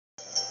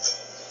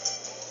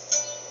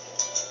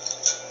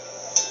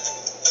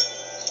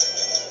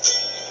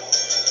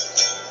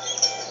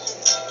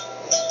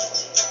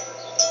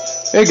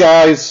Hey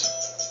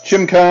guys,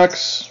 Jim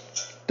Cox,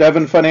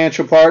 Devon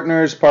Financial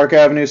Partners, Park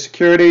Avenue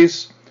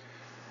Securities,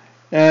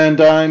 and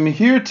I'm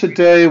here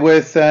today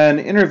with an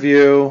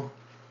interview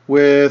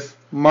with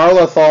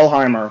Marla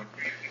Thalheimer.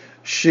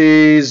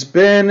 She's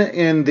been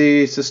in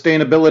the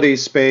sustainability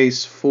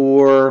space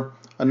for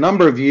a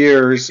number of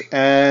years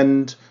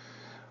and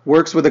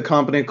works with a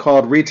company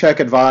called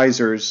Retech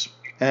Advisors.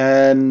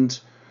 And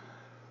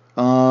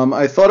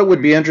I thought it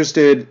would be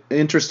interesting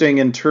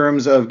in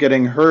terms of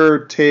getting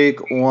her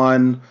take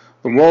on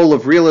the role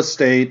of real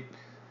estate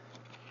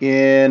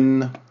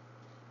in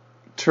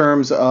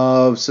terms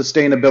of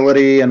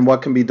sustainability and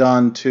what can be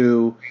done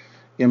to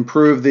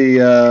improve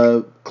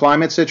the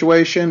climate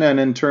situation and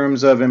in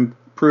terms of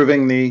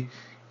improving the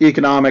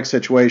economic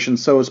situation.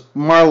 So,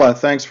 Marla,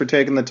 thanks for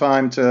taking the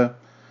time to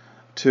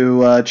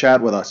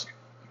chat with us.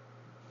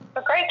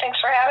 Well, great. Thanks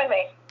for having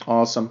me.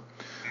 Awesome.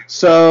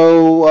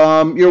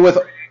 So you're with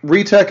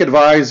Retech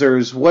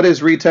Advisors. What is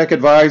Retech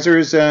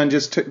Advisors? And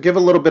just give a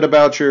little bit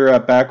about your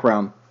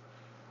background.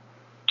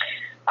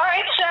 All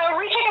right. So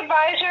Retech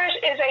Advisors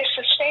is a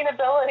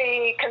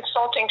sustainability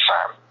consulting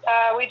firm.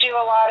 We do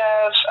a lot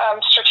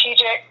of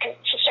strategic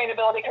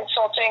sustainability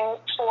consulting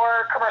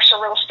for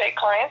commercial real estate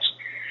clients.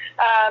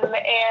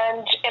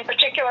 And in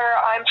particular,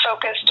 I'm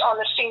focused on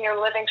the senior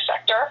living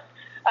sector.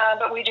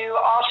 But we do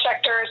all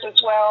sectors as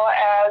well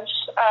as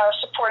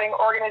supporting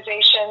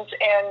organizations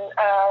and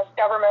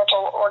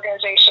governmental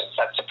organizations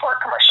that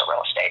support commercial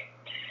real estate.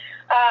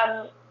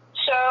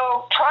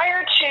 So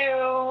prior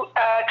to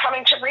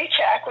coming to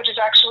Retech, which has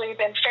actually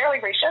been fairly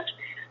recent,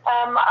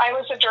 I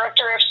was the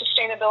director of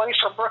sustainability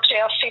for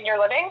Brookdale Senior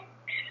Living.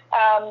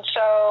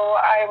 So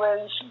I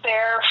was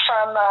there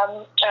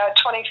from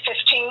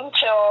 2015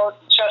 till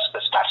just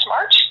this past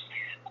March.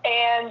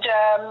 And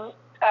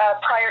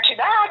prior to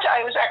that,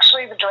 I was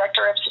actually the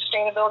director of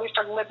sustainability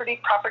for Liberty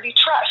Property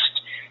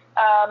Trust.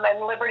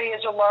 And Liberty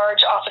is a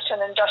large office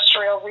and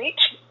industrial REIT.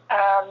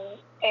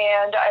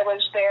 And I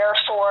was there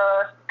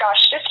for,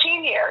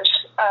 15 years.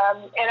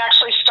 And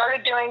actually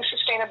started doing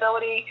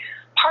sustainability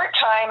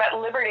part-time at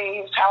Liberty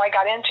is how I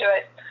got into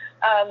it,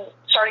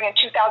 starting in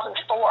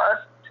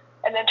 2004.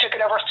 And then took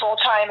it over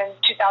full-time in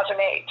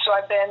 2008. So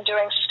I've been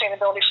doing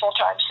sustainability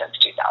full-time since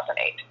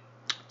 2008.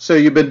 So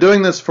you've been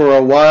doing this for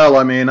a while.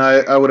 I mean,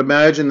 I would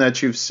imagine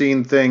that you've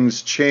seen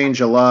things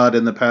change a lot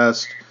in the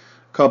past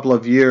couple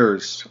of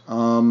years.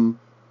 How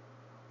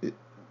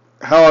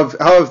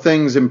have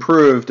things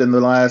improved in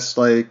the last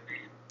 3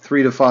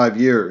 to 5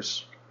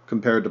 years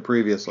compared to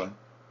previously?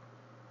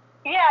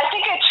 Yeah, I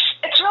think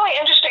it's really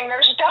interesting.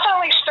 There's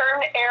definitely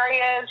certain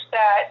areas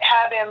that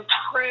have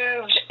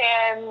improved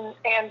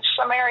and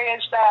some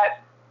areas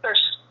that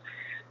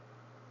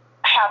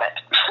haven't.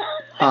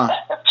 Huh.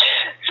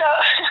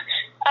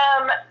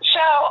 So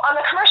on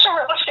the commercial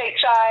real estate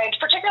side,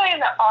 particularly in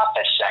the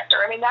office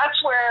sector, I mean,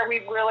 that's where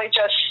we've really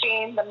just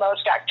seen the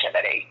most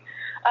activity,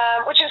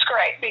 which is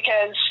great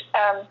because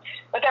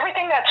with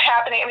everything that's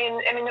happening, I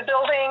mean, the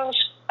buildings,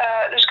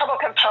 there's a couple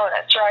of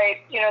components, right?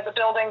 You know, the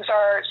buildings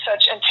are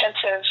such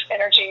intensive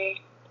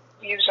energy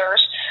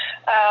users,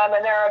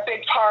 and they're a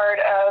big part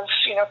of,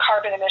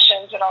 carbon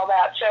emissions and all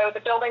that. So the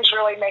buildings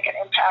really make an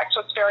impact. So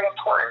it's very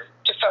important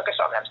to focus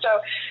on them. So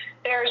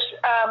there's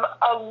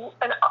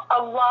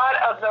a lot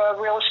of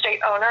the real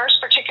estate owners,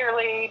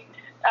 particularly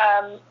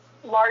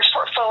large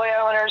portfolio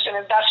owners and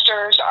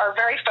investors, are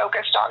very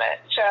focused on it.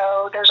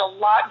 So there's a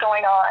lot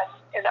going on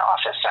in the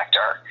office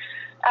sector.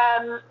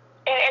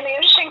 And the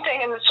interesting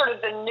thing, and sort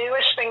of the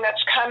newest thing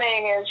that's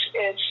coming is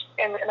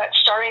and that's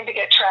starting to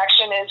get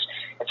traction, is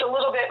it's a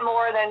little bit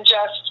more than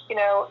just,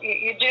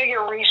 you do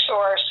your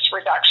resource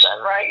reduction,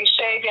 right? You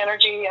save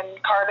energy and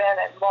carbon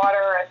and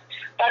water, and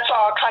that's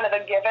all kind of a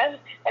given.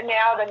 And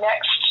now the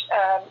next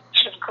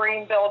sort of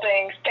green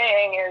building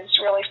thing is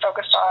really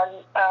focused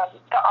on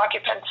the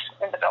occupants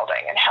in the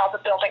building and how the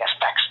building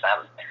affects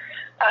them.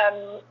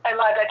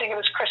 I think it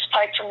was Chris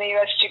Pike from the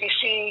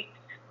USGBC.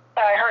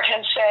 I heard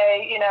him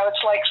say,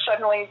 it's like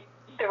suddenly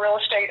the real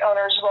estate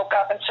owners woke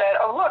up and said,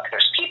 oh, look,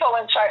 there's people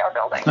inside our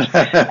buildings.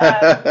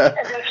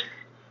 And just,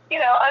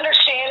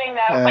 understanding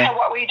that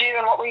what we do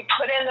and what we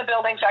put in the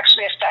buildings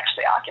actually affects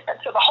the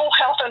occupants. So the whole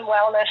health and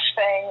wellness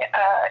thing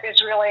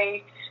is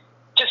really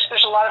just,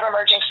 there's a lot of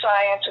emerging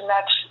science, and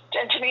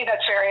to me,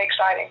 that's very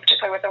exciting,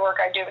 particularly with the work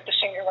I do with the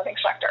senior living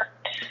sector.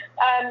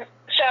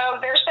 So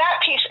there's that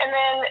piece. And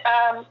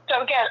then,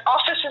 so again,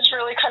 office is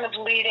really kind of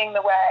leading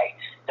the way.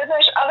 Then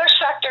there's other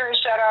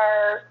sectors that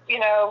are,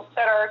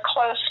 that are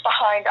close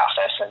behind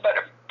office, but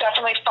are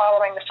definitely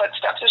following the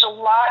footsteps. There's a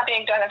lot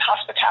being done in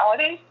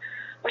hospitality,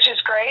 which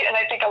is great. And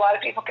I think a lot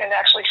of people can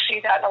actually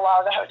see that in a lot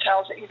of the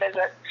hotels that you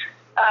visit.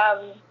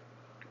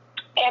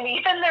 And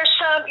even there's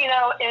some,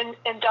 in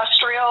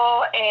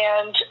industrial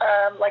and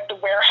like the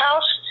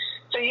warehouse.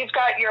 So you've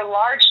got your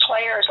large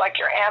players like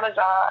your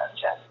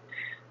Amazons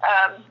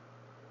and,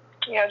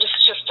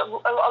 just a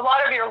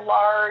lot of your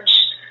large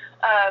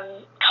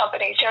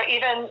companies,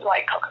 even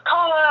like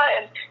Coca-Cola,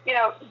 and,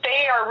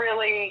 they are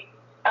really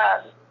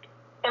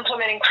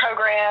implementing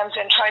programs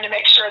and trying to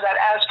make sure that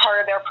as part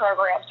of their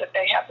programs that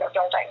they have their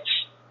buildings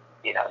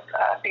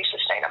be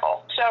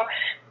sustainable. So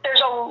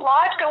there's a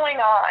lot going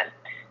on.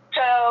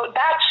 So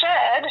that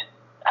said,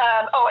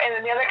 and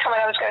then the other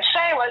comment I was going to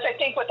say was, I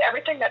think with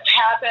everything that's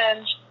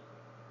happened,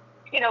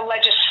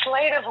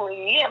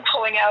 legislatively and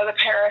pulling out of the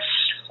Paris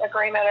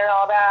Agreement and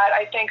all that,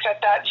 I think that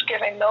that's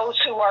giving those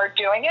who are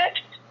doing it,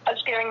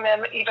 is giving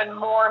them even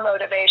more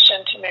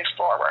motivation to move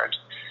forward.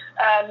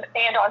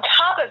 And on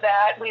top of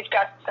that, we've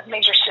got the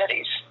major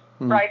cities,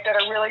 right, that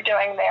are really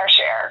doing their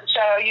share.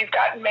 So you've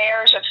got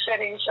mayors of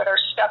cities that are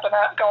stepping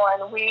up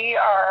going, we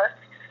are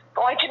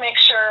going to make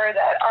sure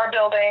that our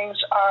buildings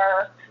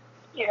are,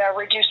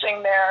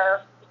 reducing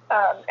their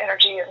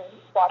energy and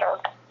water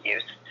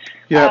use.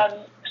 Yeah.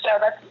 So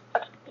that's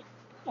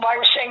why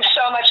we're seeing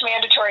so much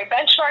mandatory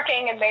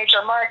benchmarking in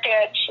major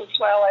markets, as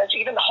well as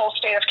even the whole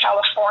state of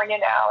California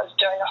now is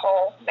doing a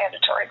whole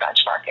mandatory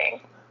benchmarking.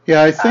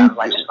 Yeah, I think,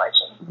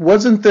 legislation.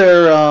 Wasn't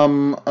there a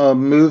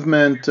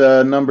movement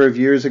a number of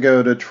years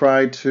ago to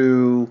try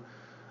to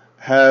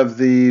have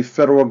the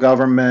federal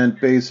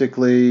government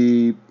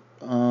basically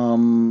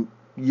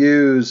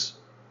use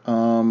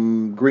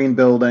green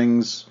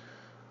buildings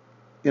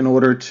in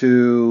order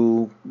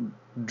to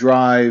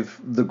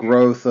drive the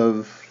growth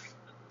of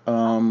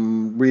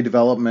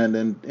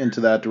redevelopment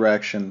into that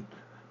direction?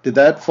 Did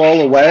that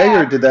fall away,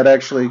 or did that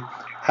actually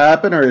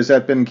happen, or has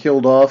that been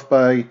killed off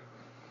by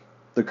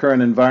the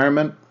current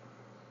environment?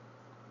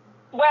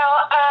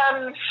 Well,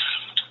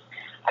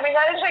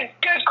 that is a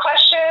good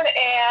question,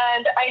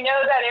 and I know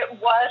that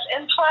it was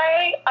in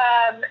play,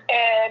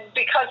 and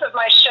because of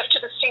my shift to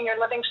the senior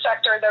living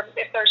sector,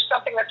 if there's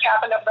something that's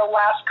happened over the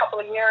last couple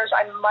of years,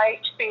 I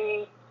might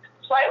be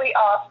slightly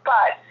off,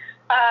 but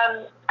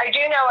I do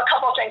know a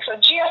couple of things. So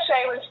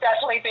GSA was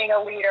definitely being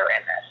a leader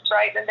in this,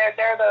 right? And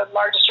they're the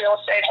largest real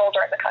estate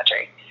holder in the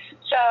country.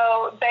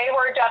 So they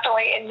were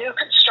definitely, in new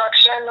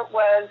construction,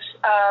 was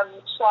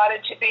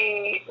slotted to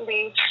be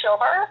LEED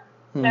Silver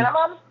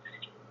minimum.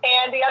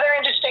 And the other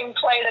interesting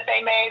play that they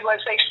made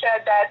was they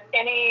said that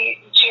any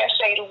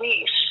GSA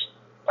lease,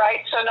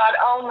 right? So not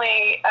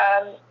only,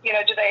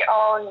 do they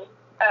own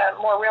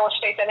more real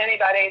estate than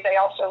anybody, they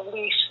also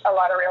lease a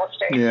lot of real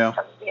estate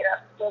from,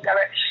 the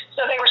government.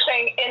 So they were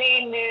saying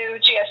any new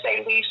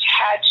GSA lease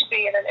had to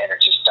be in an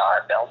Energy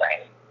Star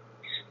building.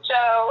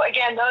 So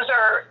again, those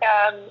are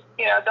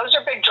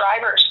big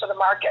drivers for the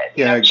market.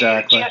 Yeah,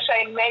 exactly.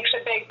 GSA makes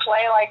a big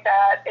play like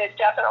that. It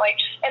definitely,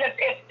 and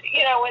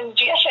when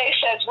GSA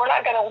says we're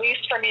not going to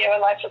lease from you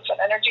unless it's an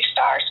Energy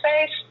Star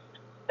space,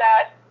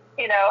 that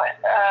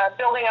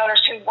building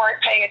owners who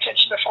weren't paying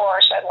attention before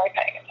are suddenly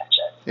paying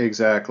attention.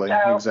 Exactly.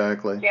 Yeah,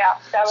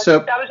 that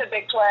was a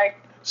big play.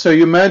 So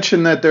you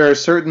mentioned that there are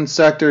certain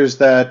sectors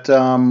that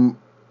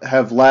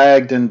have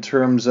lagged in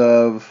terms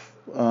of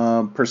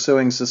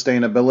pursuing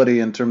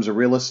sustainability in terms of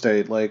real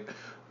estate. Like,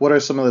 what are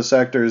some of the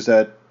sectors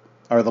that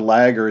are the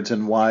laggards,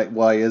 and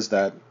why is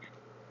that?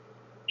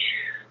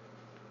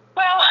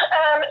 Well,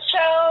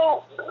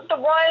 so the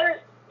one,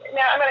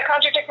 now I'm going to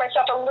contradict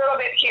myself a little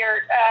bit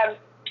here.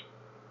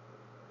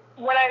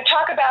 When I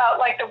talk about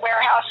like the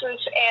warehouses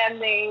and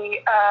the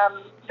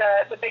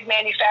big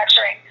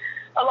manufacturing,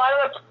 a lot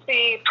of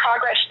the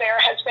progress there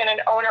has been in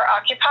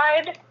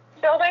owner-occupied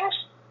buildings.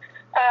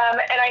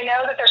 And I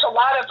know that there's a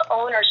lot of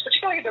owners,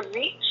 particularly the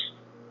REITs,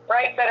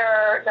 right,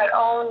 that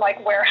own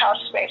like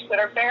warehouse space, that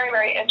are very,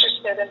 very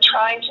interested in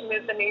trying to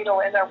move the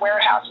needle in their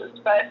warehouses.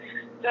 But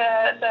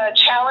the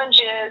challenge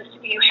is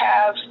you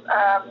have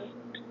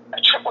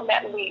a triple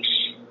net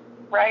lease,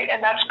 right,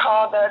 and that's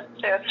called the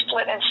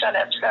split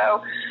incentive.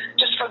 So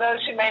just for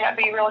those who may not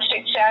be real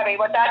estate savvy,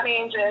 what that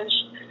means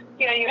is,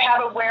 you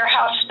have a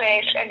warehouse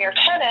space and your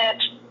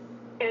tenant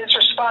is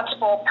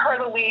responsible per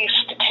the lease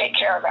to take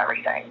care of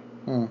everything.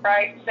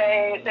 Right?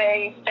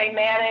 They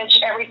manage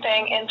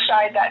everything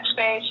inside that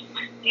space.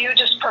 You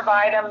just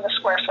provide them the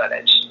square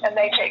footage, and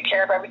they take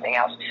care of everything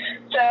else.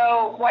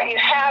 So what you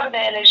have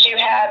then is you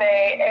have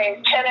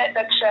a tenant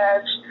that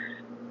says,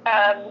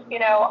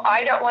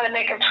 I don't want to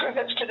make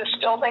improvements to this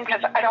building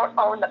because I don't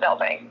own the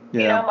building.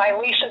 Yeah. My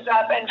lease is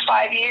up in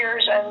 5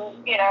 years, and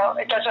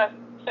it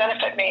doesn't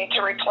benefit me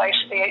to replace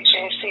the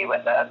HVAC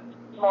with a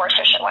more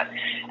efficient one.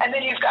 And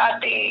then you've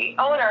got the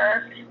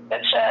owner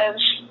that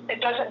says, it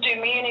doesn't do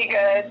me any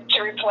good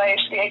to replace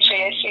the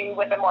HVAC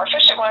with a more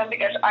efficient one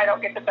because I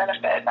don't get the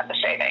benefit of the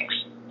savings.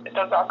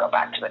 Those all go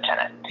back to the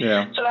tenant.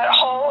 Yeah. So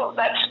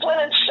that split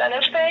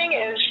incentive thing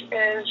is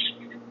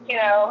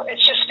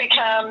it's just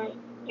become,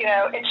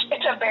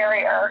 it's a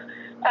barrier.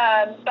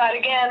 But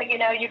again,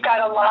 you've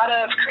got a lot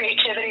of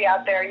creativity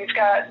out there. You've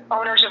got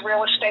owners of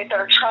real estate that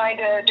are trying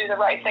to do the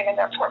right thing in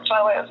their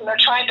portfolios, and they're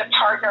trying to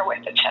partner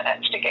with the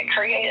tenants to get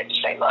creative to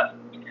say, look,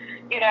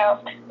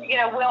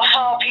 we'll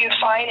help you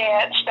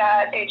finance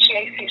that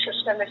HVAC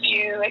system if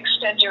you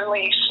extend your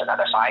lease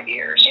another 5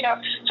 years.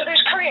 So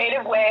there's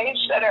creative ways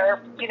that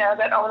are,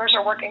 that owners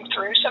are working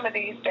through some of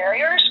these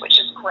barriers, which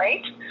is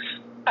great.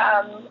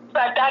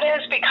 But that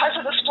is because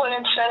of the split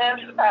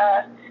incentive,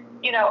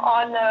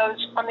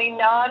 on the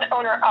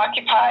non-owner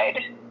occupied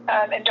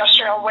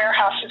industrial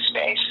warehouses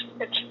space.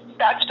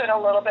 that's been a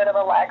little bit of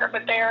a laggard.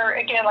 But there,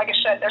 again, like I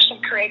said, there's some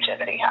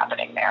creativity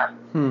happening there.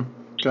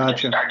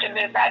 Gotcha. To start to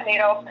move that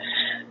needle.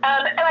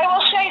 And I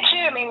will say,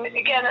 too, I mean,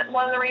 again,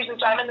 one of the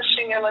reasons I'm in the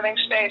senior living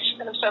space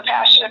and I'm so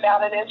passionate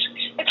about it is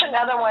it's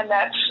another one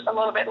that's a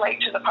little bit late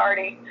to the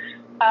party.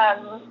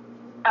 And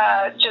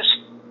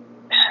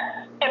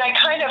I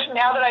kind of,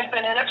 now that I've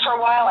been in it for a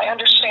while, I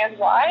understand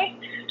why.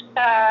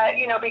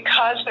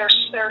 Because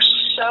they're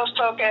so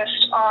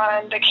focused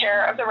on the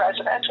care of the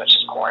residents, which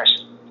of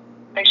course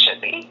they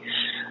should be.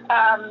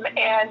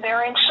 And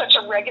they're in such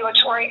a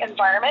regulatory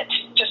environment,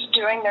 just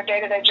doing their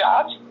day-to-day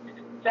jobs,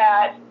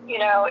 that,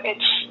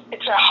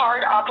 it's a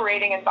hard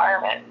operating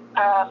environment.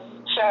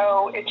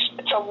 So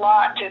it's a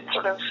lot to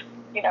sort of,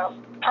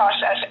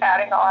 process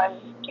adding on,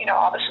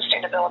 all the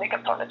sustainability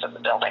components of the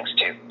buildings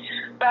too.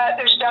 But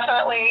there's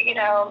definitely,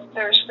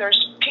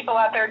 there's people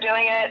out there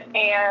doing it,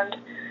 and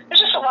there's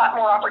just a lot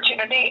more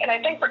opportunity. And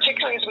I think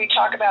particularly as we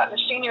talk about in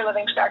the senior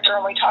living sector,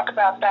 and we talk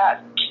about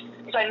that,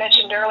 as I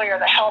mentioned earlier,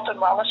 the health and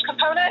wellness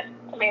component.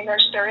 I mean,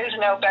 there is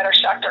no better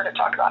sector to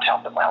talk about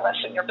health and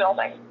wellness in your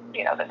building,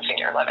 than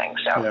senior living.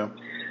 So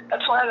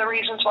that's one of the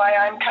reasons why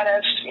I'm kind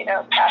of,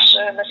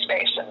 passionate in this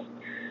space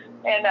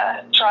and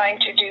trying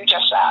to do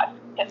just that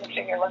in the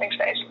senior living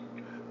space.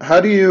 How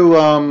do you,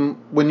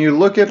 when you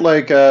look at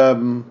like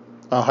a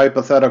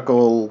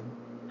hypothetical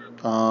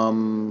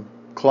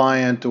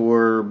client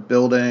or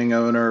building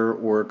owner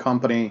or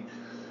company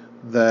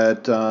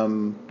that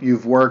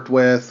you've worked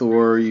with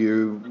or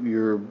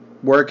you're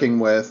working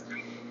with,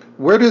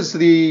 where does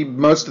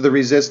most of the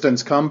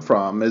resistance come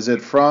from? Is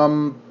it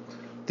from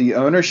the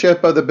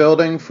ownership of the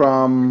building,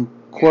 from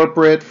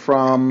corporate,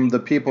 from the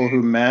people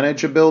who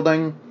manage a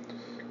building?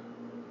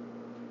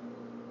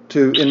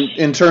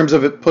 In terms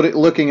of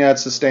looking at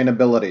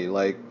sustainability,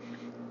 like.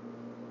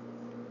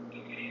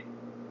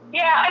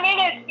 Yeah, I mean,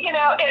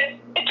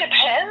 it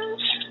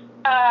depends.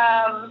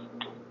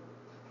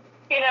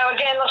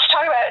 Again, let's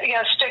talk about,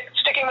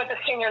 sticking with the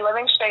senior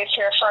living space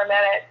here for a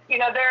minute.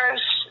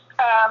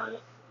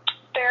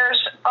 There's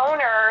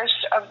owners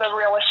of the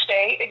real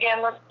estate,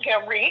 again,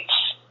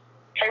 REITs,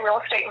 real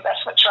estate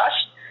investment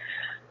trust,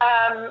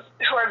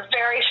 who are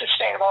very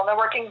sustainable, and they're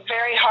working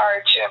very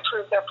hard to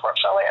improve their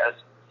portfolios.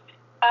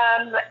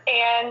 And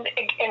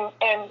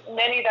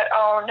many that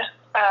own,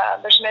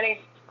 there's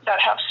many that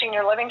have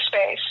senior living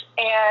space,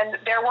 and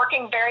they're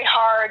working very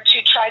hard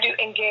to try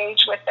to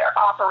engage with their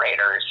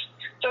operators.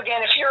 So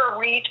again, if you're a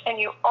REIT and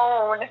you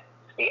own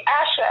the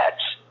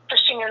assets for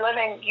senior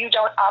living, you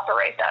don't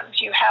operate them.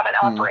 You have an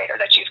operator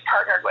that you've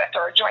partnered with,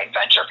 or a joint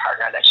venture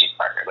partner that you've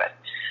partnered with,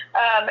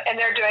 and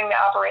they're doing the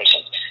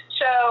operations.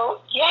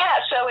 So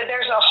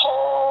there's a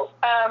whole,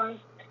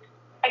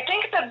 I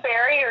think the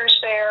barriers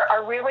there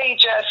are really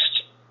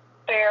just,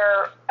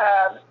 they're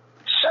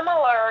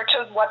similar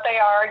to what they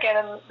are, again,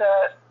 in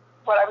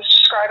what I was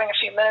describing a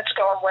few minutes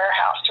ago in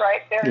warehouse,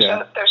 right? There's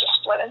a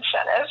split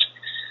incentive,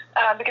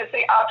 because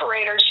the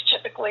operators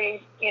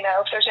typically,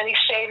 if there's any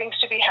savings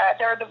to be had,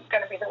 they're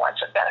going to be the ones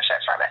that benefit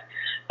from it.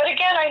 But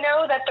again, I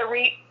know that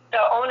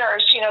the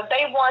owners,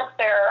 they want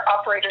their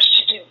operators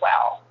to do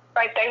well,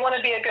 right? They want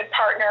to be a good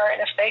partner,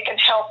 and if they can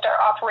help their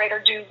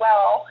operator do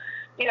well,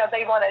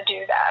 they want to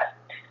do that.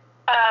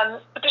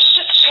 But there's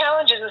just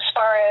challenges as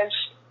far as,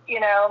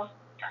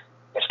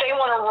 if they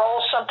want to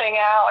roll something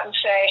out and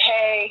say,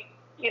 hey,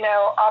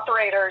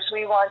 operators,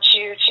 we want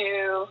you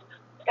to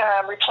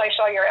replace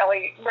all your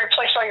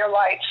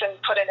lights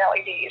and put in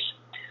LEDs.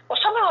 Well,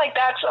 something like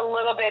that's a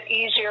little bit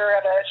easier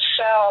of a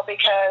sell,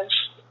 because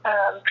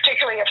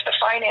particularly if the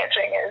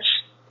financing is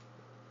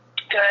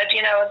good,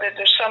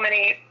 there's so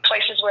many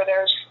places where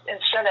there's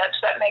incentives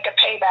that make a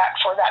payback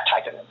for that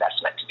type of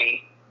investment to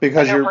be a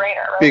no-brainer,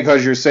 right?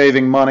 Because you're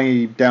saving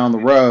money down the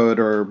road,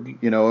 or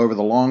over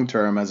the long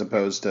term, as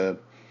opposed to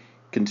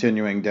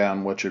continuing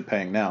down what you're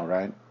paying now,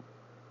 right?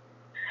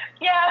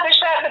 Yeah, there's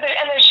that, but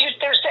there's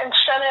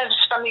incentives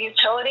from the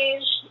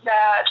utilities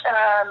that,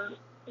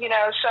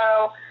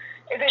 so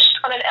this,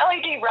 on an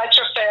LED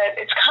retrofit,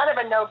 it's kind of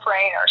a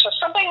no-brainer. So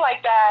something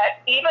like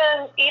that,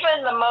 even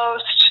the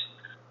most,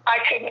 I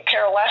couldn't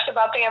care less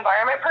about the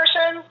environment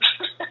person,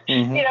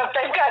 if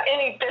they've got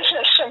any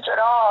business sense at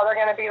all, they're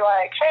going to be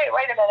like, hey,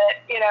 wait a minute,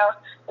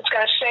 it's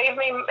going to save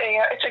me,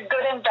 it's a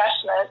good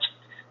investment,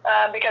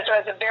 because it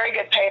has a very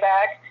good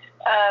payback.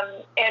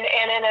 And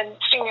in a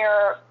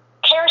senior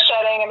care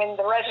setting, I mean,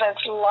 the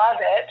residents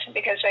love it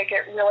because they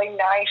get really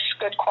nice,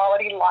 good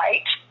quality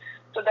light.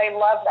 So they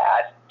love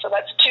that. So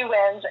that's two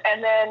wins.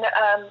 And then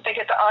they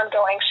get the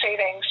ongoing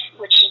savings,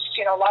 which is,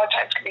 a lot of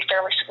times can be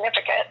fairly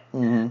significant.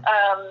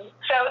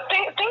 So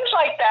things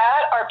like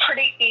that are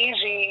pretty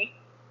easy,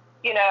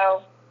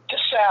 to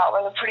sell.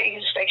 And they're pretty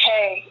easy to say,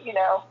 hey,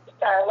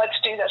 let's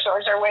do this. Or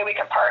is there a way we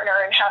can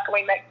partner, and how can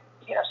we make,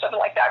 something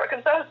like that?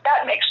 Because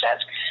that makes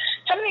sense.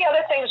 Some of the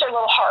other things are a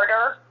little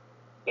harder,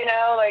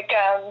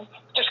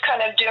 just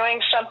kind of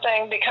doing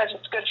something because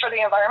it's good for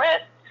the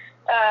environment.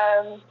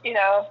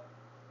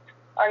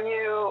 Are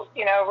you,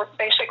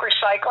 basic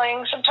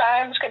recycling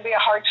sometimes can be a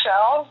hard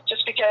sell,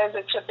 just because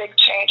it's a big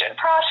change in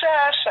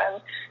process,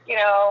 and,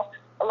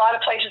 a lot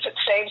of places it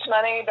saves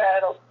money,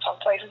 but some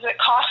places it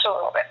costs a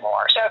little bit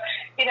more. So,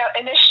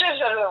 initiatives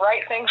that are the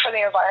right thing for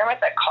the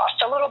environment that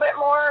cost a little bit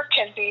more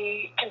can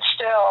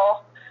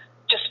still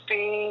just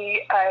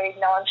be a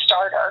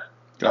non-starter.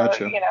 Gotcha.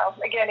 So,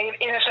 again,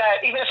 even if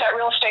that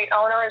real estate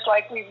owner is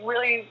like, we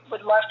really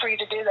would love for you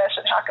to do this,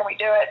 and how can we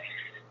do it?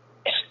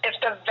 If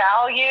the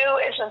value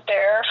isn't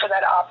there for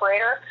that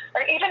operator,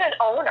 or even an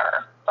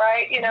owner,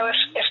 right?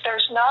 If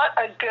there's not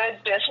a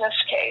good business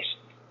case,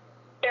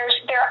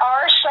 there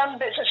are some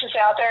businesses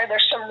out there.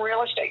 There's some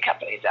real estate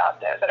companies out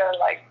there that are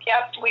like,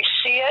 yep, we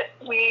see it.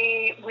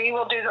 We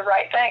will do the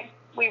right thing.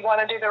 We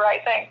want to do the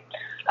right thing.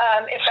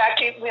 In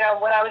fact,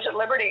 when I was at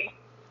Liberty,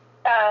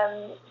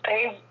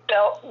 they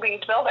built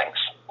LEED buildings,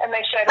 and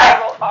they said, we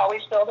will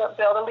always build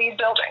a LEED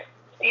building,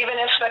 even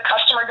if the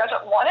customer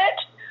doesn't want it.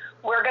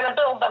 We're going to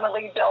build them a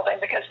LEED building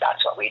because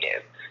that's what we do.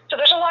 So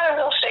there's a lot of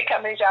real estate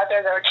companies out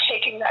there that are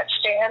taking that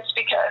stance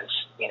because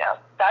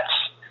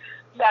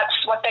that's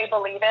what they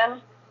believe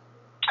in.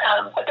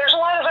 But there's a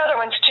lot of other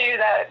ones too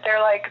that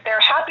they're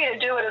happy to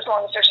do it as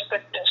long as there's a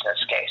good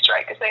business case,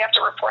 right? Because they have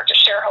to report to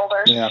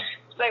shareholders. Yeah.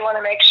 They want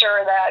to make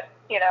sure that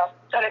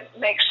that it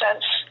makes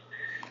sense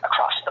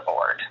across the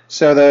board.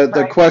 So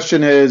the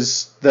question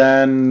is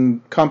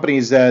then,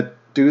 companies that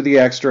do the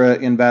extra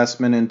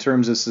investment in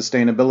terms of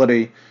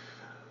sustainability,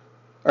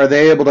 are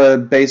they able to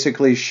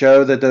basically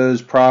show that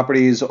those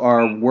properties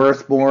are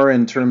worth more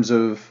in terms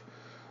of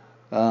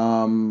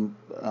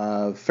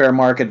fair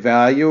market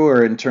value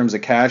or in terms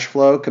of cash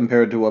flow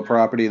compared to a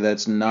property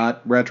that's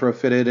not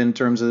retrofitted in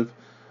terms of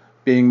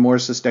being more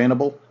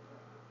sustainable?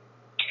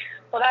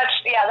 Well, that's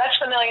the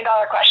 $1 million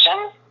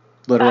question.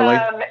 Literally.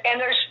 And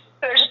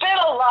there's been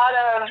a lot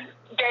of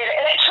data,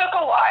 and it took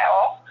a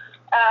while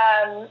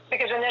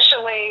because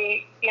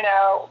initially,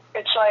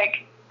 it's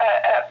like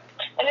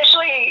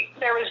initially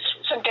there was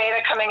some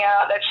data coming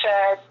out that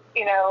said,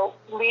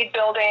 LEED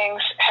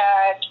buildings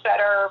had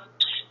better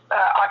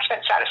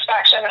occupant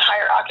satisfaction and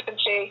higher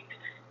occupancy.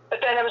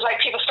 But then it was like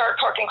people started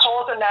poking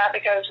holes in that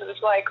because it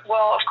was like,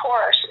 well, of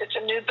course, it's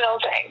a new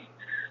building.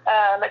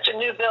 It's a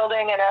new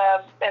building in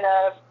a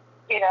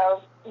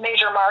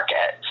major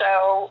market.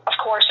 So of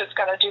course it's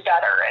going to do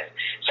better. And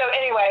so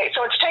anyway,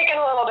 so it's taken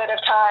a little bit of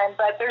time,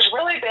 but there's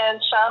really been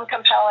some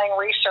compelling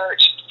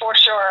research for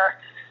sure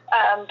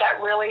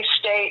that really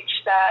states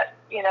that,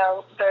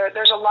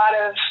 there's a lot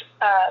of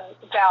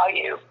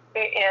value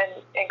in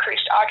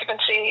increased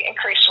occupancy,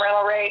 increased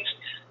rental rates,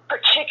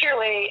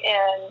 particularly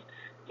in,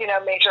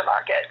 major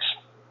markets,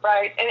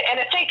 right? And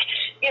I think,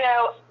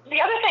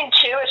 the other thing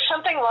too is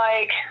something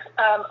like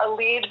a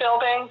LEED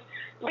building.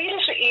 LEED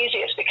is the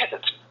easiest because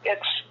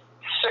it's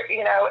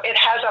it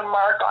has a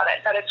mark on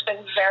it that it's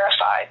been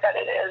verified that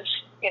it is,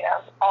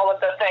 all of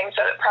the things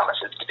that it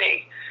promises to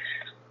be.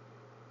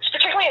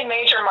 Particularly in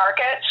major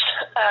markets,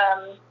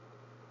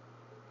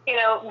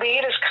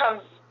 LEED has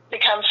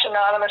become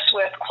synonymous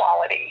with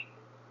quality,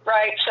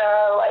 right?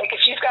 So, like,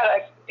 if you've got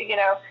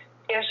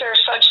is there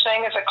such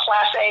thing as a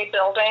Class A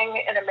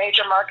building in a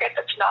major market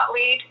that's not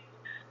LEED?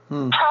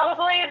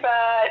 Probably,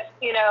 but,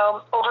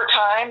 over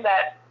time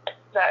that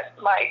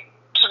might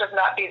sort of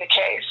not be the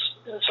case.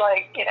 It's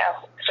like,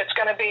 if it's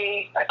going to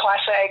be a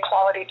Class A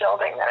quality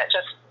building, then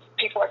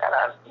people are going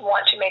to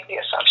want to make the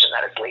assumption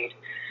that it's LEED.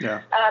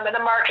 Yeah. And the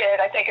market,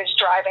 I think, is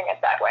driving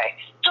it that way.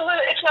 So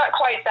it's not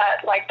quite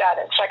like that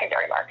in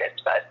secondary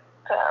markets, but,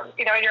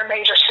 in your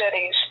major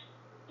cities,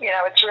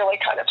 it's really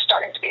kind of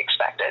starting to be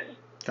expected.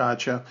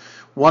 Gotcha.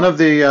 One of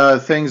the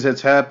things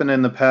that's happened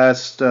in the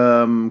past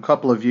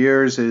couple of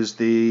years is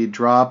the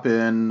drop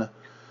in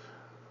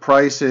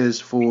prices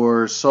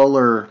for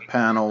solar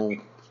panel.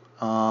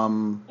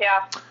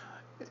 Yeah.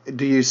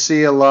 Do you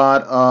see a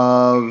lot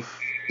of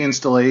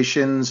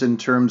installations in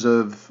terms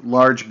of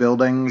large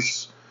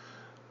buildings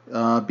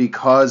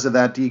because of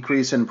that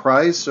decrease in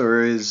price,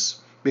 or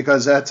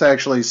because that's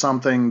actually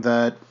something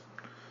that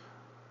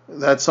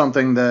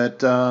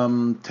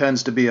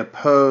tends to be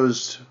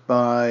opposed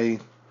by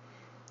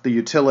the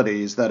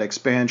utilities, that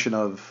expansion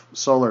of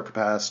solar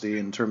capacity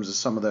in terms of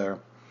some of their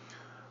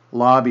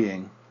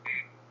lobbying?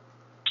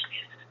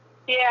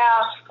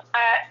 Yeah,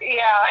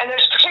 and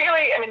there's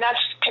particularly, that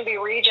can be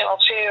regional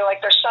too.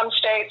 Like there's some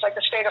states, like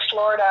the state of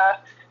Florida,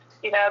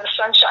 the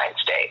Sunshine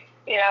State.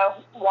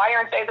 Why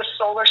aren't they the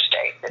solar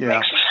state? It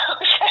makes no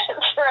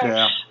sense, right?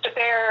 Yeah. But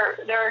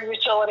their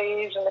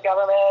utilities and the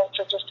government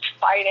are just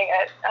fighting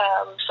it.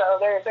 So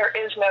there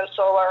is no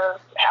solar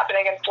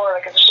happening in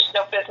Florida because there's just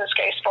no business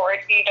case for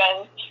it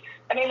even.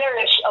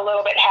 There is a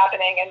little bit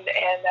happening, and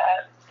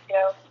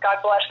God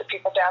bless the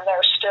people down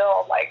there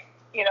still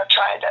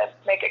trying to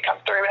make it come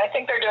through. And I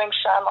think they're doing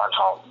some on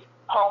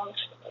homes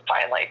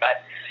finally.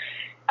 But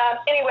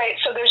anyway,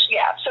 so there,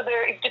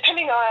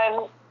 depending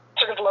on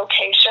sort of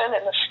location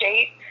in the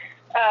state,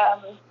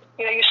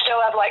 you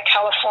still have like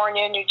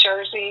California, New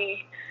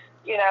Jersey,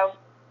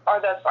 are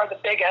the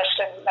biggest,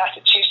 and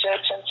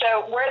Massachusetts. And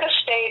so where the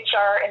states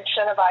are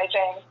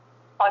incentivizing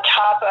on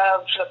top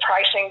of the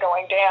pricing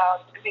going down,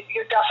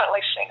 you're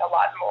definitely seeing a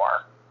lot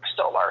more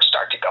solar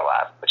start to go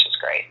up, which is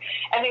great.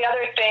 And the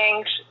other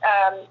things,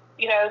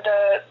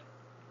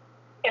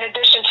 in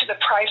addition to the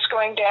price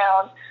going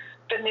down,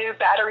 the new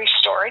battery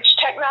storage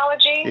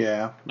technology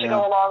to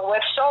go along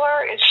with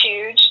solar is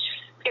huge,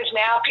 because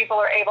now people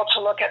are able to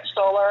look at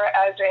solar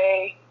as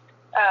a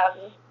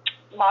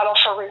model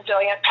for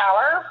resilient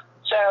power.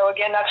 So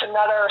again, that's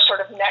another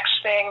sort of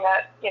next thing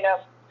that,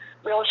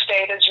 real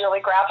estate is really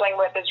grappling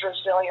with, is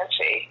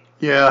resiliency.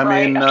 Yeah, I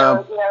mean,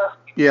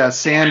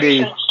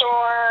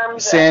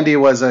 Sandy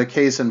was a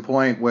case in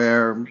point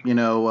where,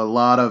 a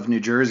lot of New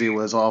Jersey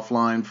was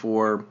offline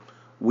for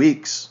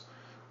weeks,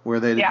 where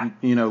they didn't,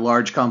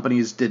 large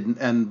companies didn't,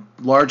 and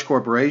large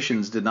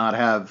corporations did not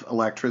have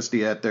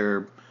electricity at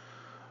their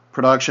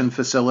production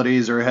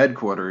facilities or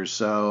headquarters.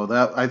 So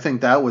I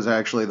think that was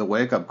actually the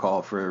wake-up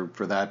call for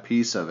that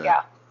piece of it.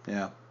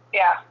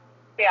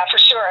 Yeah, for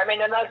sure. I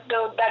mean, and that's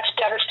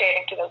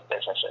devastating to those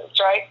businesses,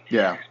 right?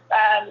 Yeah.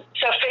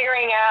 So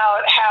figuring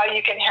out how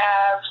you can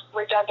have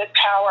redundant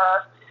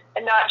power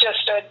and not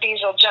just a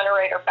diesel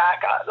generator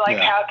backup.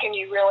 How can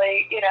you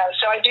really,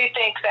 so I do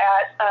think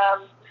that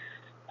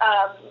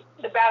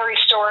the battery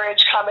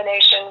storage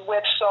combination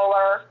with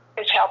solar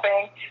is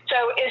helping.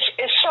 So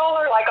is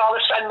solar like all of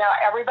a sudden now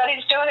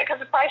everybody's doing it because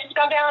the price has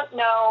gone down?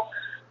 No.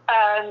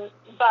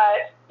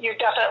 But you're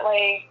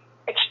definitely,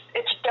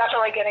 it's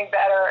definitely getting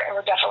better, and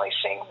we're definitely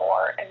seeing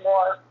more and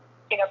more,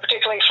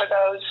 particularly for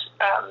those,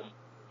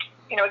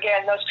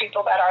 again, those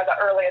people that are the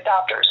early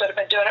adopters that have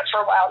been doing it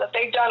for a while, that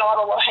they've done all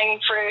the low-hanging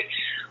fruit,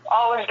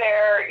 all of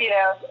their,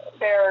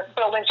 their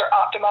buildings are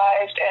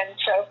optimized, and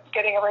so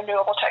getting a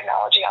renewable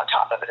technology on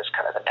top of it is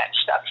kind of the next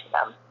step for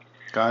them.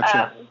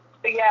 Gotcha.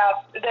 But yeah,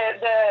 but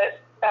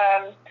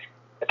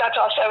that's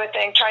also a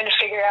thing, trying to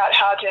figure out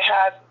how to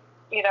have,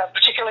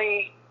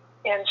 particularly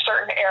in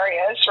certain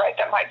areas, right,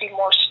 that might be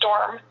more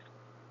storm,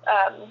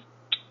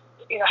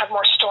 have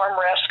more storm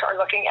risk, or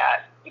looking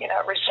at,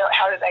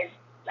 how do they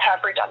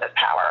have redundant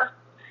power?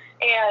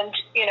 And,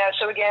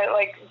 so again,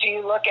 do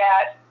you look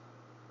at,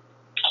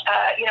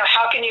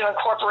 how can you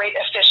incorporate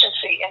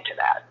efficiency into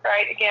that,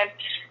 right? Again,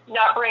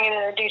 not bringing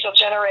in a diesel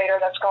generator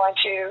that's going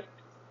to,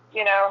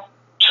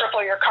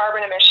 triple your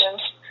carbon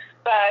emissions,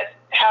 but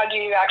how do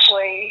you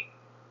actually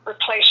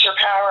replace your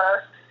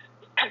power,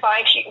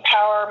 combined heat and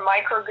power,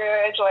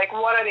 microgrids?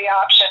 What are the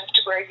options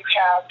to where you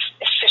have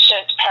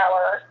efficient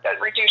power that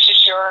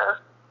reduces your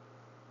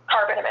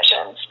carbon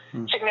emissions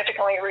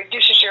significantly,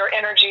 reduces your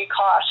energy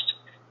cost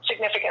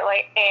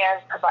significantly,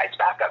 and provides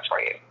backup for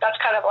you? That's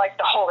kind of like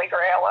the holy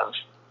grail of,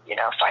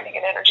 finding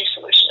an energy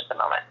solution at the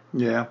moment.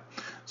 Yeah.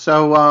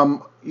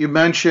 So you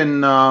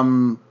mentioned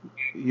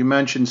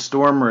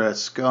storm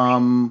risk.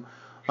 I'm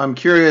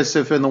curious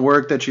if in the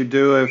work that you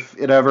do, if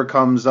it ever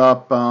comes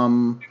up,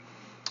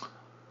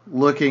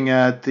 looking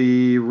at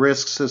the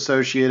risks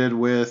associated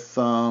with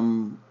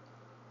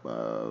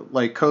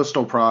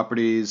coastal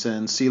properties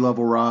and sea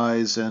level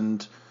rise,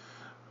 and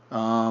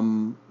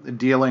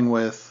dealing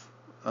with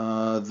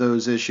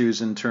those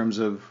issues in terms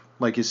of,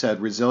 like you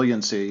said,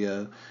 resiliency.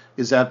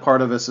 Is that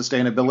part of a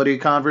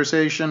sustainability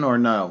conversation, or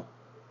no?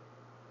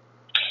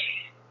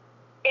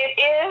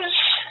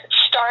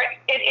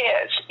 It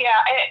is, yeah,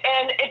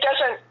 and it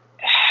doesn't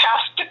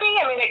have to be.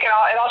 I mean, it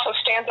also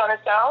stands on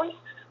its own,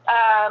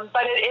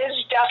 but it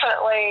is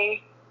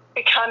definitely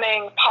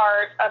becoming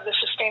part of the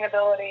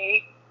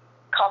sustainability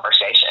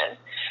conversation.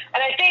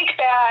 And I think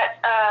that,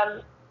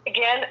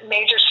 again,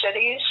 major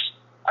cities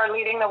are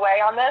leading the way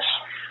on this.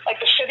 Like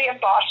the city of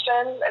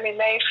Boston, I mean,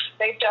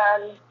 they've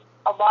done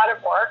a lot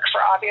of work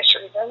for obvious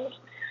reasons.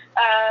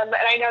 And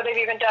I know they've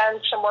even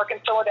done some work in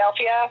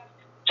Philadelphia.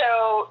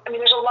 So, I mean,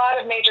 there's a lot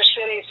of major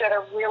cities that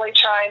are really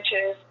trying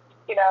to,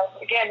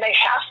 again, they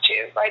have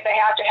to, right? They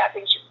have to have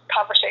these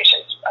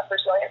conversations of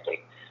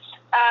resiliency.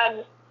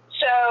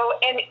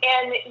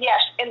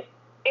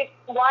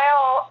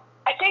 While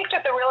I think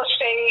that the real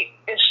estate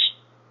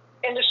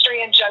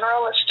industry in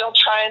general is still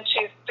trying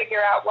to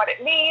figure out what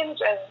it means,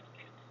 and,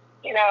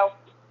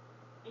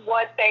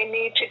 what they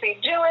need to be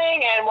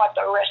doing and what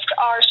the risks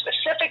are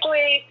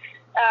specifically,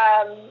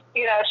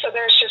 so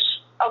there's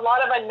just a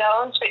lot of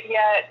unknowns, but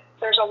yet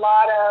there's a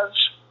lot of,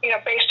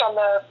 based on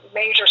the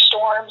major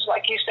storms,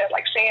 like you said,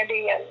 like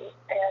Sandy and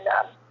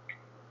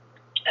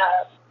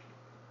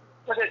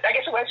I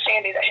guess it was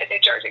Sandy that hit New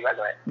Jersey,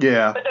 wasn't it?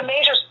 Yeah. But the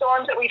major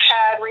storms that we've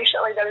had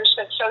recently that have just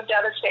been so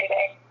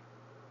devastating,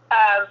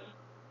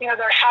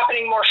 they're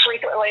happening more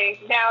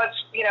frequently. Now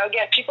it's,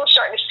 again, people are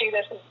starting to see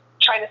this and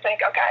trying to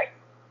think, okay,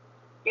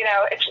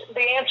 it's,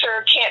 the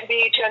answer can't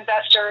be to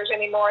investors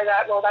anymore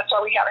that, well, that's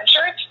why we have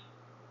insurance.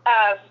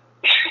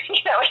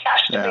 It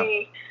has to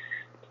be,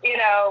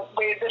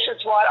 this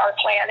is what our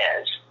plan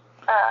is,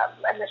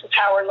 and this is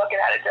how we're looking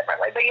at it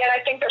differently. But yet I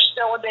think there's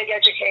still a big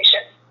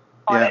education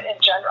on it in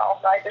general,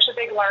 right? There's a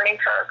big learning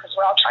curve because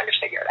we're all trying to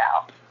figure it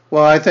out.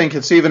 Well, I think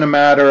it's even a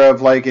matter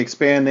of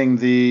expanding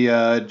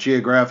the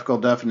geographical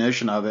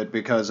definition of it,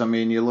 because I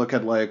mean, you look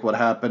at what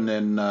happened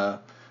in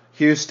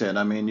Houston.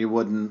 I mean,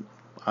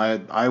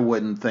 I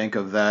wouldn't think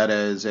of that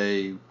as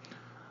a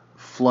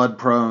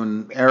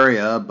flood-prone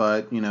area,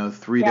 but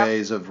 3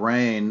 days of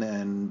rain,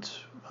 and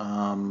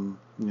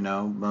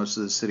Most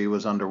of the city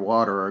was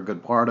underwater, or a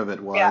good part of it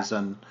was,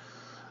 and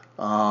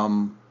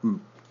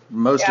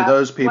most of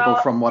those people,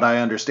 from what I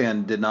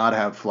understand, did not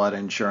have flood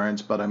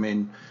insurance. But I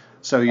mean,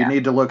 so you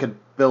need to look at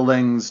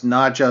buildings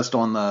not just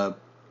on the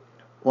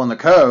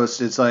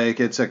coast. It's like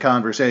it's a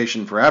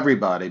conversation for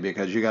everybody,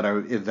 because you got to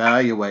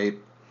evaluate,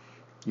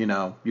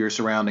 your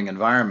surrounding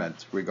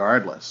environment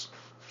regardless.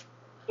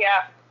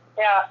 Yeah,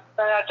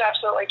 that's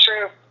absolutely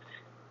true.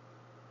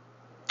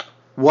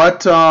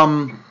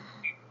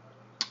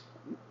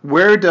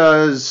 Where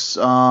does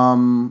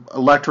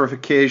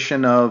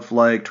electrification of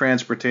like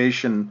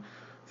transportation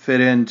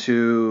fit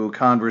into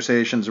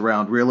conversations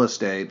around real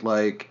estate?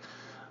 Like,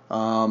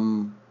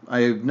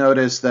 I've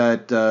noticed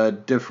that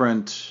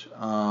different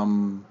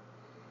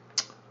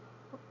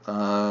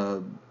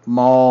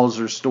malls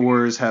or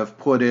stores have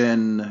put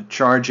in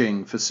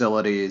charging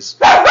facilities.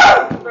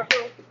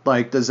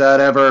 Like, does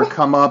that ever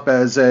come up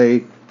as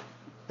a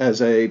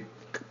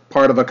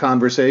part of a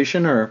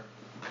conversation, or?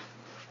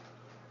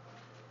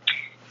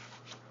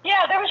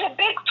 Yeah, there was a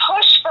big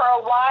push for a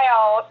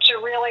while to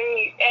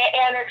really,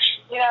 and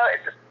it's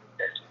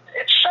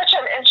such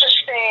an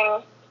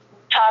interesting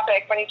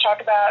topic when you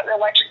talk about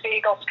electric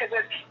vehicles, because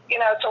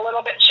it's a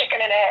little bit chicken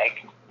and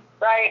egg,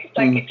 right? It's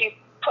like if you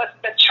put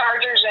the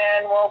chargers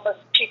in, will the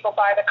people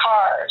buy the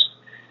cars?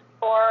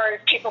 Or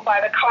people buy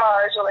the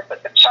cars, or they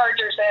put the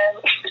chargers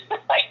in?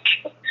 Like,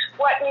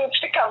 what needs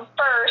to come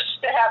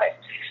first to have it?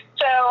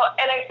 So,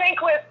 and I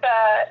think with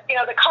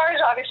the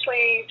cars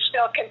obviously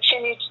still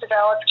continue to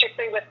develop,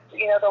 particularly with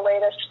the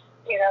latest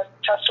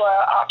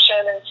Tesla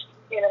option is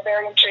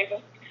very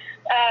intriguing.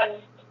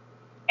 And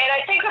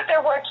I think that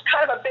there was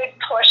kind of a big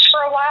push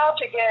for a while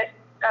to get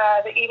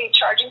the EV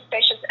charging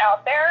stations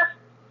out there,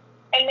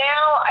 and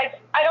now I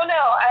don't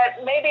know,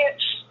 maybe it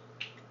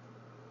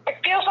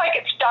feels like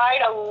it's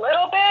died a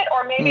little bit,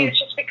 or maybe it's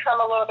just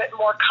become a little bit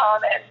more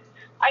common.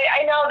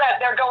 I know that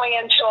they're going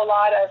into a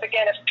lot of,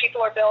 again, if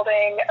people are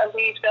building a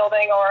LEED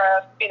building or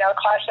a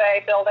Class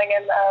A building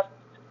in the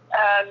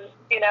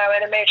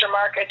in a major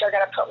market, they're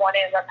going to put one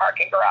in their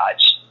parking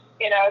garage.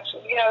 It's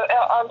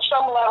on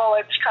some level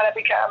it's kind of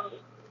become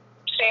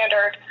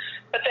standard,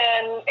 but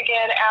then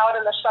again, out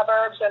in the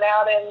suburbs and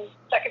out in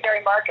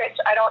secondary markets,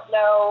 I don't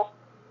know.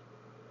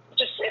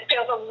 Just it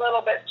feels a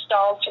little bit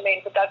stalled to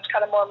me, but that's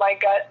kind of more my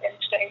gut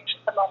instinct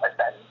at the moment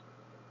than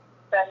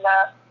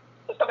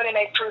somebody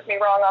may prove me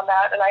wrong on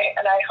that, and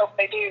I hope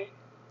they do.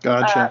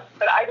 Gotcha.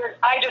 But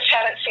I just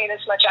haven't seen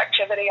as much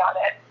activity on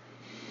it.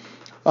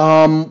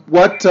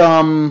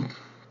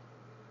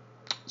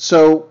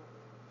 So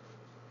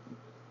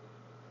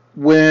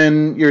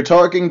when you're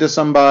talking to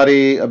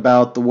somebody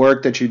about the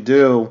work that you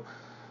do,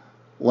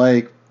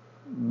 like,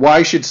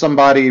 why should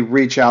somebody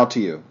reach out to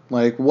you?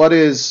 Like,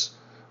 what's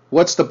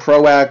the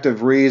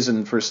proactive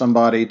reason for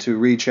somebody to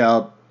reach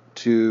out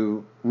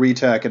to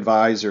RETEC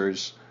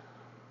advisors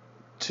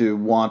to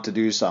want to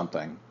do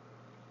something?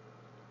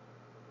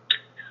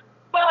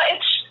 Well,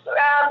 it's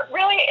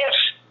really if,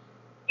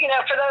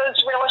 for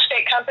those real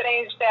estate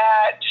companies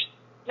that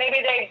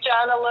maybe they've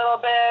done a little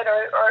bit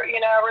or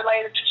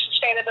related to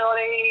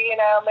sustainability,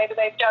 maybe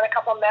they've done a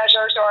couple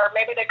measures, or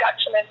maybe they've got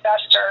some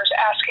investors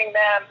asking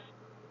them,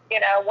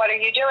 what are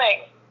you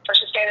doing for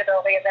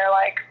sustainability? And they're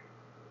like,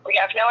 we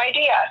have no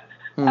idea.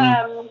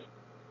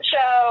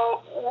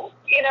 So,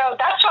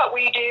 that's what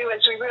we do,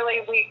 is we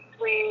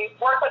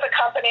work with a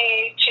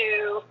company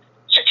to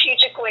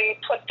strategically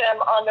put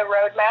them on the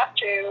roadmap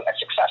to a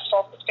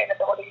successful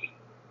sustainability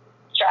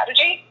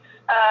strategy,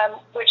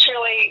 which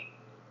really,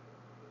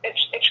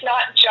 it's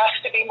not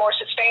just to be more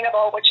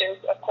sustainable, which is,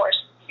 of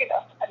course,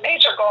 a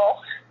major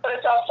goal, but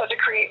it's also to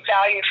create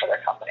value for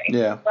their company.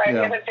 Yeah. Right?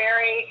 Yeah. We have a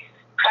very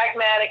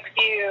pragmatic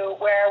view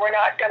where we're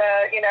not going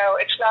to,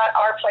 it's not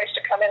our place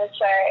to come in and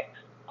say,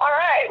 all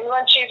right, we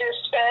want you to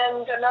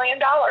spend $1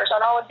 million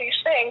on all of these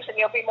things and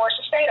you'll be more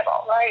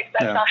sustainable, right?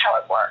 That's not how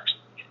it works.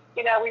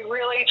 We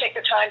really take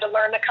the time to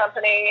learn the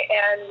company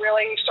and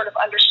really sort of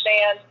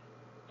understand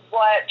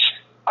what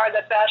are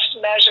the best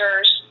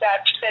measures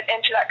that fit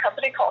into that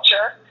company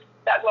culture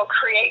that will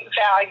create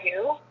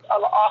value,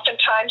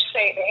 oftentimes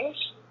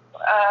savings,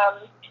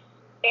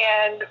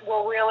 and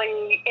will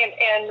really,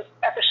 and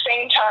at the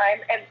same time,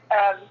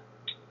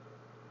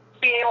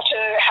 be able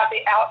to have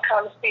the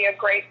outcomes be a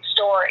great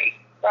story,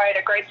 right?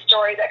 A great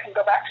story that can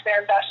go back to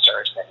their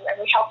investors, and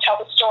we help tell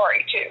the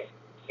story too.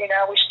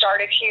 We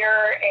started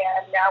here,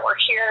 and now we're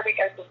here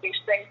because of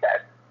these things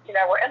that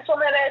were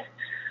implemented,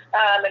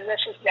 and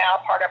this is now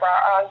part of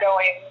our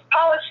ongoing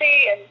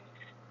policy, and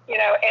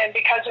and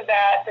because of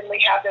that, then we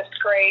have this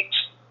great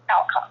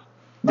outcome.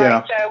 Right?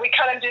 Yeah. So we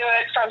kind of do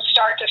it from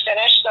start to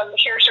finish. So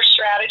here's your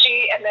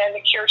strategy, and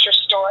then here's your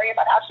story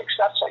about how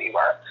successful you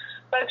were.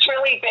 But it's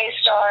really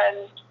based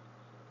on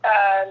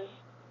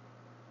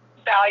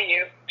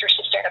value through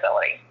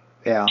sustainability.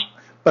 Yeah.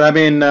 But I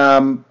mean,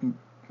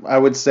 I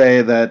would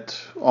say that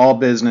all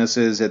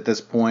businesses at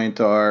this point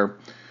are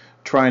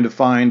trying to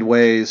find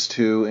ways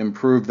to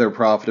improve their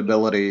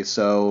profitability.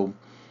 So,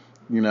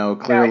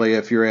 clearly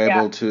if you're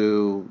able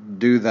to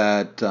do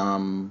that,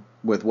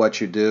 with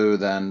what you do,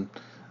 then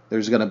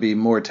there's going to be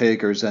more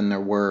takers than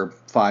there were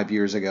 5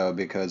 years ago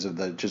because of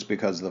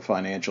the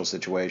financial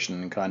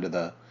situation and kind of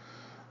the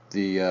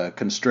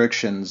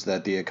constrictions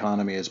that the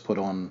economy has put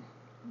on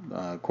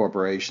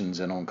corporations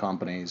and on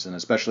companies, and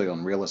especially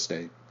on real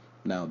estate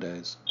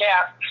nowadays.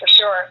 Yeah, for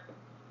sure.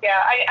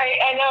 Yeah,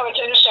 I know it's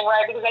interesting,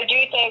 right? Because I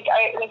think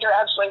you're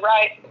absolutely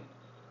right.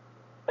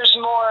 There's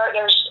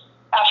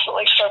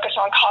absolutely focus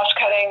on cost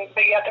cutting,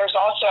 but yet there's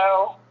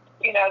also,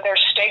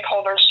 there's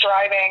stakeholders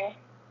driving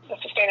the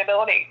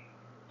sustainability.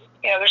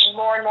 There's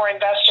more and more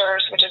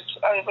investors, which is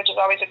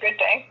always a good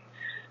thing,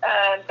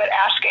 but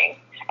asking.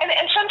 And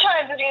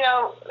sometimes,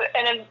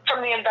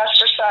 from the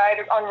investor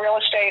side on real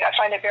estate, I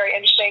find it very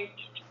interesting.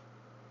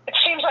 It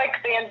seems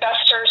like the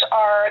investors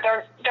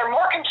they're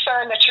more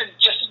concerned that you're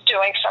just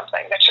doing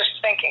something, that you're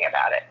thinking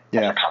about it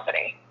as a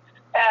company.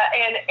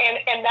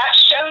 And that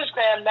shows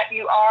them that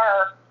you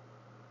are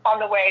on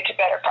the way to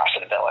better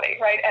profitability,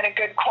 right, and a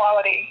good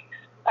quality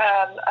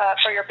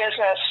for your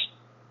business.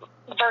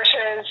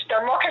 Versus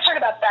they're more concerned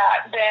about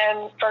that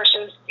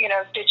versus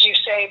did you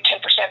save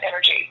 10%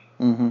 energy?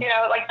 Mm-hmm.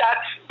 Like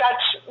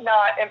that's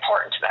not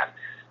important to them.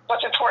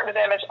 What's important to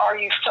them is, are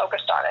you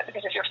focused on it?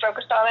 Because if you're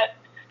focused on it,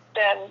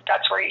 then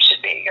that's where you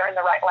should be. You're in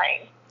the right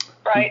lane,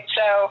 right? Mm-hmm.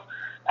 So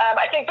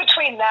I think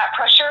between that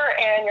pressure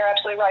and you're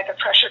absolutely right, the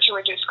pressure to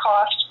reduce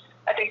cost,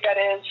 I think that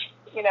is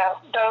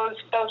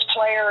those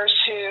players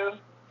who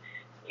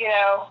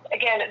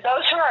again,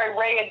 those who are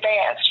way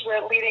advanced,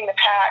 we're leading the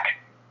pack.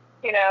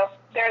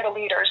 They're the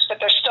leaders, but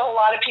there's still a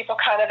lot of people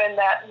kind of in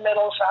that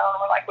middle zone.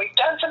 We're like, we've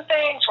done some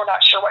things, we're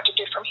not sure what to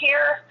do from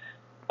here.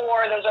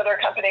 Or those other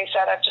companies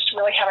that just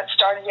really haven't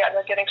started yet, and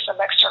they're getting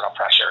some external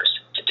pressures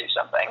to do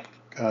something.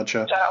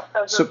 Gotcha.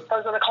 So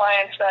those are the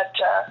clients that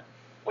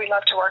we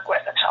love to work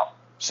with and help.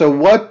 So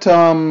what,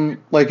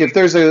 like if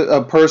there's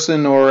a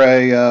person or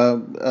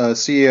a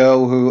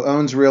CEO who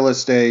owns real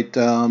estate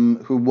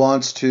who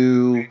wants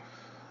to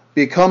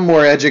become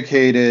more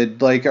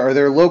educated, like are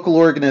there local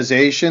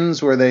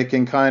organizations where they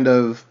can kind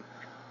of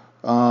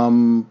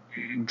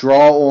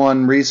draw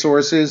on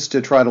resources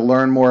to try to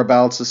learn more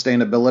about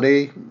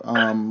sustainability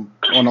on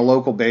a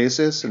local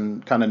basis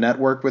and kind of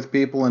network with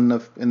people in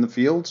the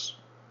fields?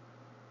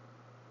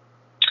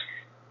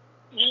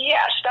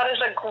 Yes, that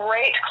is a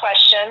great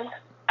question.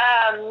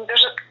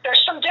 There's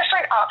some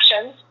different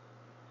options.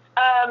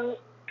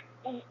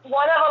 One of them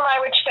I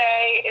would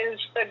say is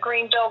the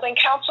green building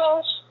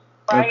councils.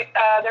 Right. Okay.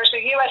 There's the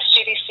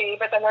USGBC,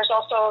 but then there's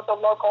also the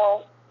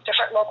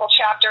different local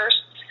chapters.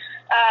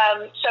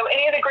 So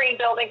any of the green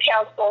building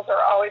councils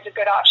are always a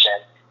good option.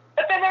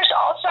 But then there's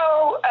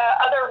also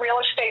other real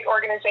estate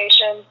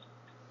organizations.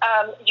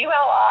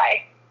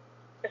 ULI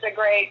is a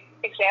great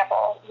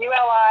example.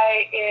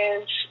 ULI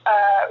is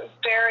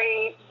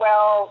very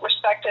well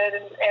respected,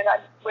 and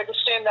I would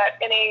assume that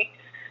any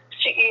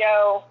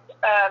CEO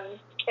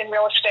in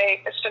real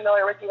estate is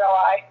familiar with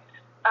ULI.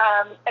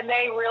 And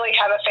they really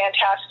have a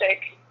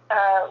fantastic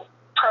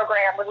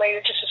program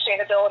related to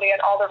sustainability,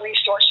 and all the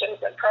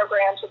resources and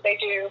programs that they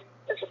do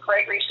is a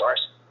great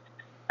resource.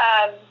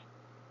 And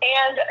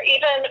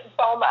even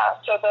BOMA,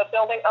 so the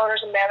Building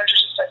Owners and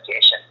Managers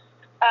Association.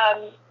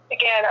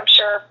 Again, I'm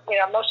sure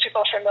most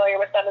people are familiar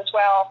with them as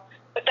well,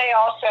 but they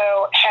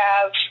also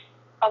have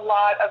a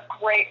lot of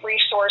great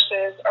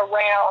resources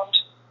around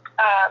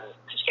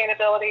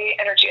sustainability,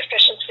 energy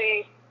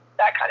efficiency,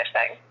 that kind of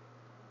thing.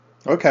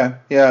 Okay.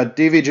 Yeah,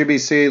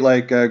 DVGBC,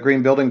 like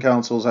Green Building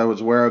Councils, I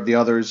was aware of. The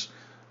others,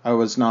 I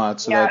was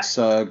not. So that's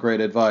great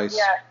advice.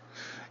 Yeah.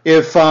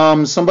 If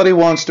somebody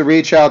wants to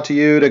reach out to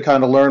you to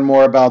kind of learn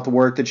more about the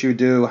work that you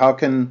do, how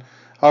can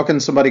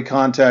somebody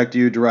contact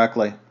you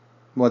directly?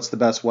 What's the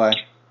best way?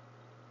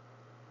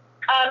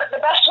 The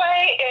best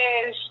way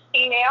is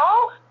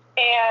email.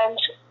 And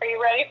are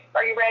you ready?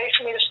 Are you ready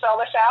for me to spell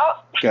this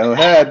out? Go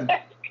ahead.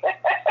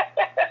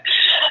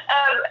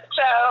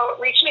 So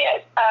reach me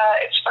at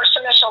its first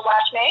initial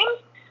last name.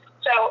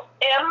 So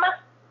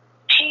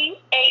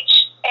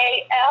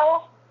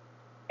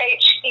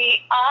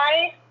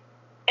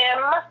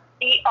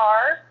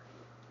MTHALHEIMER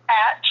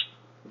at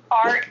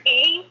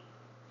RETECH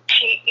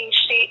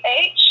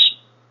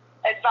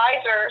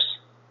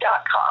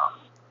advisors.com.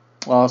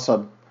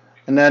 Awesome.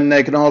 And then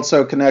they can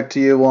also connect to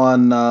you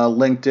on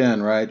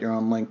LinkedIn, right? You're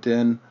on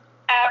LinkedIn?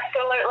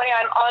 Absolutely.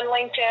 I'm on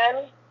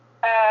LinkedIn.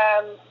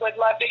 Would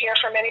love to hear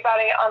from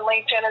anybody on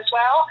LinkedIn as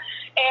well.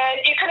 And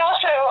you can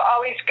also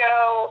always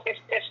go, if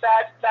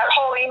that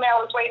whole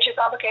email is way too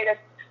complicated,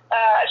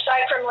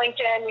 aside from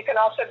LinkedIn, you can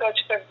also go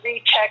to the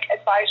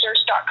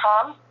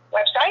retechadvisors.com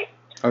website.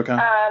 Okay.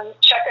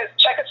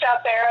 Check us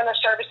out there and the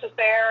services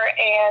there,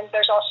 and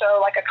there's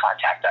also like a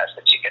contact us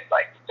that you could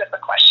zip a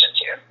question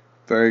to.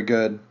 Very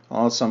good.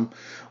 Awesome.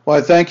 Well,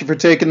 I thank you for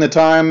taking the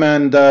time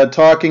and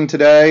talking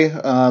today.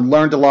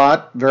 Learned a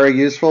lot, very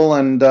useful,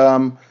 and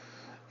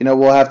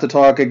we'll have to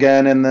talk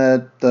again in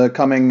the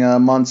coming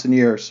months and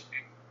years.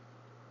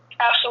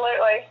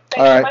 Absolutely.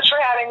 Thanks so much for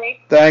having me.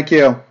 Thank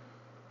you.